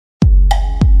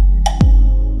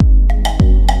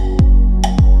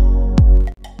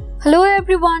Hello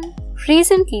everyone!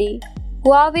 Recently,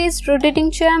 Huawei's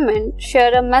rotating chairman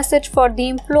shared a message for the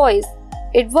employees.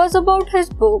 It was about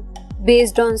his book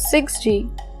based on 6G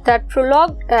that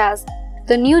prologued as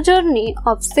the new journey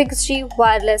of 6G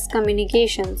wireless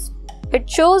communications. It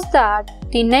shows that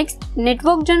the next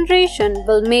network generation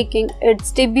will making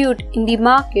its debut in the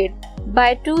market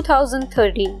by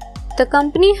 2030. The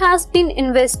company has been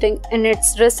investing in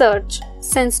its research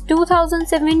since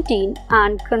 2017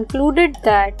 and concluded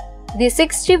that the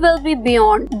 6G will be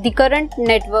beyond the current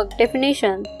network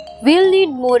definition. We'll need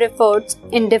more efforts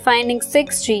in defining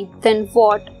 6G than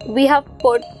what we have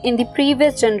put in the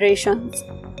previous generations.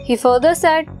 He further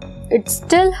said, it's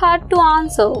still hard to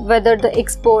answer whether the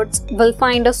experts will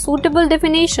find a suitable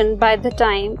definition by the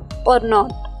time or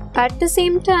not. At the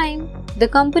same time, the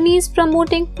company is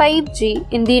promoting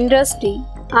 5G in the industry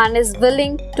and is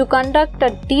willing to conduct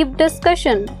a deep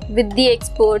discussion with the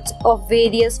experts of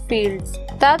various fields.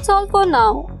 That's all for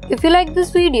now. If you like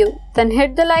this video, then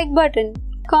hit the like button,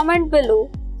 comment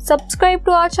below, subscribe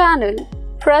to our channel,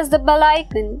 press the bell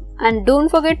icon and don't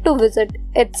forget to visit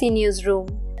HC Newsroom.